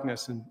in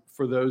darkness, and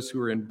for those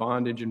who are in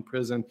bondage in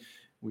prison.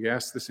 We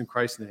ask this in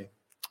Christ's name.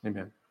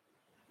 Amen.